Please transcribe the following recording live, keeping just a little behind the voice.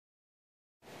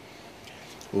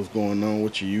What's going on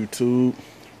with your YouTube?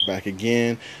 Back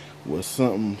again with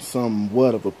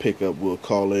somewhat of a pickup, we'll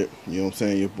call it. You know what I'm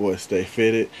saying? Your boy Stay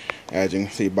Fitted. As you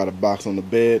can see by the box on the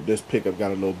bed, this pickup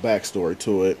got a little backstory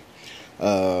to it.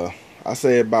 I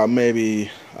say about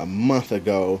maybe a month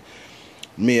ago,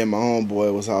 me and my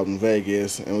homeboy was out in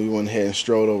Vegas, and we went ahead and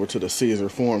strolled over to the Caesar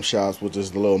Forum Shops, which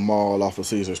is the little mall off of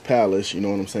Caesar's Palace, you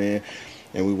know what I'm saying?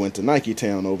 And we went to Nike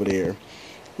Town over there.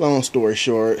 Long story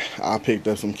short, I picked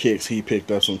up some kicks, he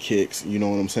picked up some kicks, you know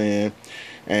what I'm saying?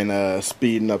 And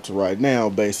speeding up to right now,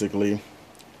 basically,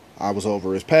 I was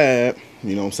over his pad,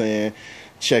 you know what I'm saying?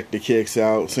 Checked the kicks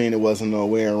out, seen it wasn't no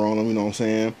wear on them, you know what I'm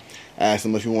saying? Asked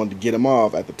him if he wanted to get them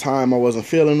off. At the time, I wasn't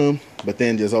feeling them, but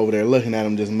then just over there looking at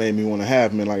him just made me want to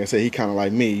have them. And like I said, he kind of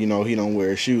like me, you know, he don't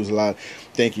wear shoes a lot.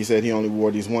 I think he said he only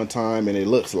wore these one time, and it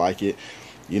looks like it.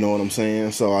 You know what I'm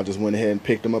saying? So I just went ahead and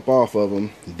picked them up off of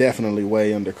him. Definitely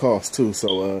way under cost too.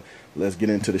 So let's get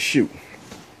into the shoot.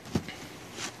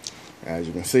 As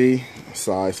you can see,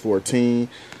 size 14,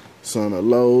 son of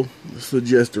low.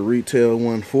 Suggested retail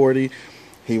 140.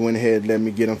 He went ahead and let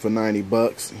me get them for 90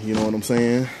 bucks. You know what I'm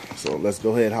saying? So let's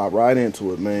go ahead and hop right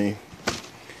into it, man.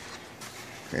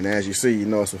 And as you see, you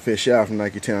know it's a fish out from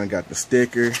Nike Town. Got the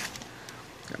sticker,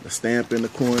 got the stamp in the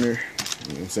corner.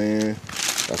 You know what I'm saying?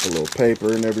 Got the little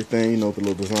paper and everything, you know, with the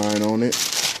little design on it.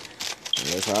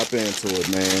 And let's hop into it,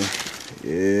 man.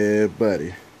 Yeah, buddy. You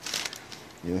know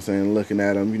what I'm saying? Looking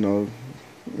at them, you know,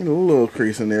 a little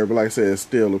crease in there, but like I said, it's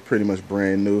still pretty much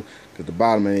brand new because the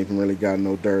bottom ain't even really got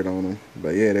no dirt on them. But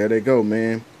yeah, there they go,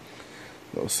 man.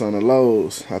 Those son of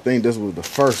lows. I think this was the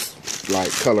first like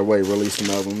colorway releasing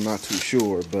of them. Not too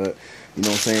sure, but you know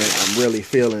what I'm saying? I'm really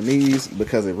feeling these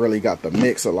because it really got the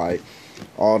mix of like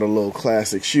all the little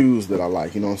classic shoes that I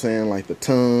like, you know what I'm saying? Like the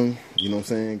tongue, you know what I'm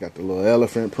saying? Got the little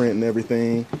elephant print and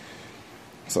everything.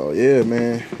 So yeah,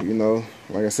 man, you know,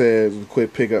 like I said, it was a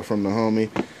quick pickup from the homie.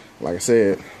 Like I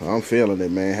said, I'm feeling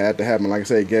it, man. Had to happen. Like I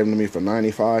said, gave them to me for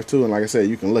 95 too. And like I said,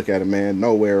 you can look at it, man.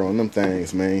 No wear on them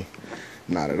things, man.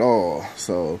 Not at all.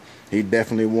 So he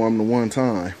definitely wore them the one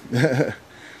time.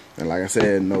 And like I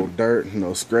said, no dirt,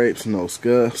 no scrapes, no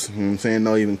scuffs. You know what I'm saying?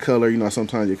 No even color. You know,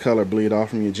 sometimes your color bleed off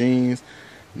from your jeans.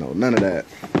 No, none of that.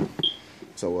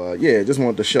 So, yeah, just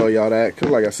wanted to show y'all that. Because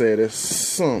like I said, it's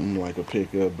something like a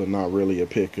pickup, but not really a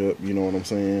pickup. You know what I'm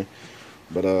saying?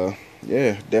 But,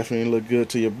 yeah, definitely look good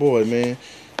to your boy, man.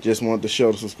 Just wanted to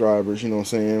show the subscribers, you know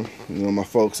what I'm saying? You know, my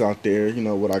folks out there, you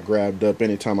know, what I grabbed up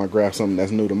anytime I grab something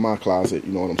that's new to my closet.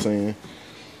 You know what I'm saying?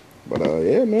 But,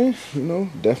 yeah, man, you know,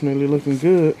 definitely looking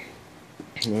good.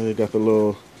 You know, they got the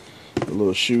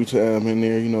little shoe tab in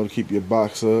there, you know, to keep your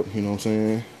box up, you know what I'm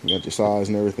saying? You got your size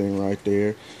and everything right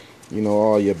there. You know,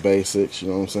 all your basics, you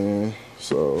know what I'm saying?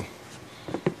 So,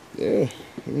 yeah,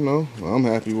 you know, I'm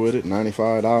happy with it.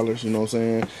 $95, you know what I'm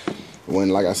saying? When,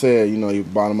 like I said, you know, you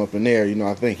bought him up in there, you know,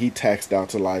 I think he taxed out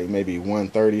to like maybe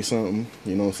 130 something,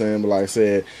 you know what I'm saying? But like I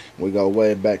said, we go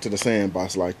way back to the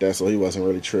sandbox like that, so he wasn't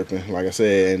really tripping, like I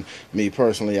said. And me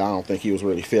personally, I don't think he was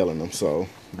really feeling them. So,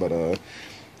 but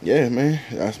yeah, man,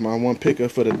 that's my one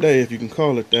pickup for the day, if you can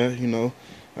call it that, you know.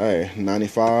 Hey,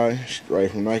 95,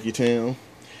 straight from Nike Town.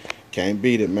 Can't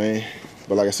beat it, man.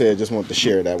 But like I said, just wanted to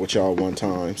share that with y'all one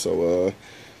time. So,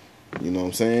 you know what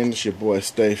I'm saying? It's your boy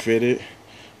Stay Fitted.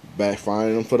 Back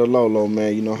finding them for the low,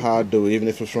 man. You know how I do, even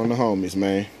if it's from the homies,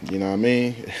 man. You know what I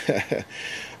mean?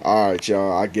 Alright,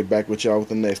 y'all. I'll get back with y'all with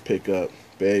the next pickup.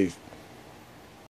 Peace.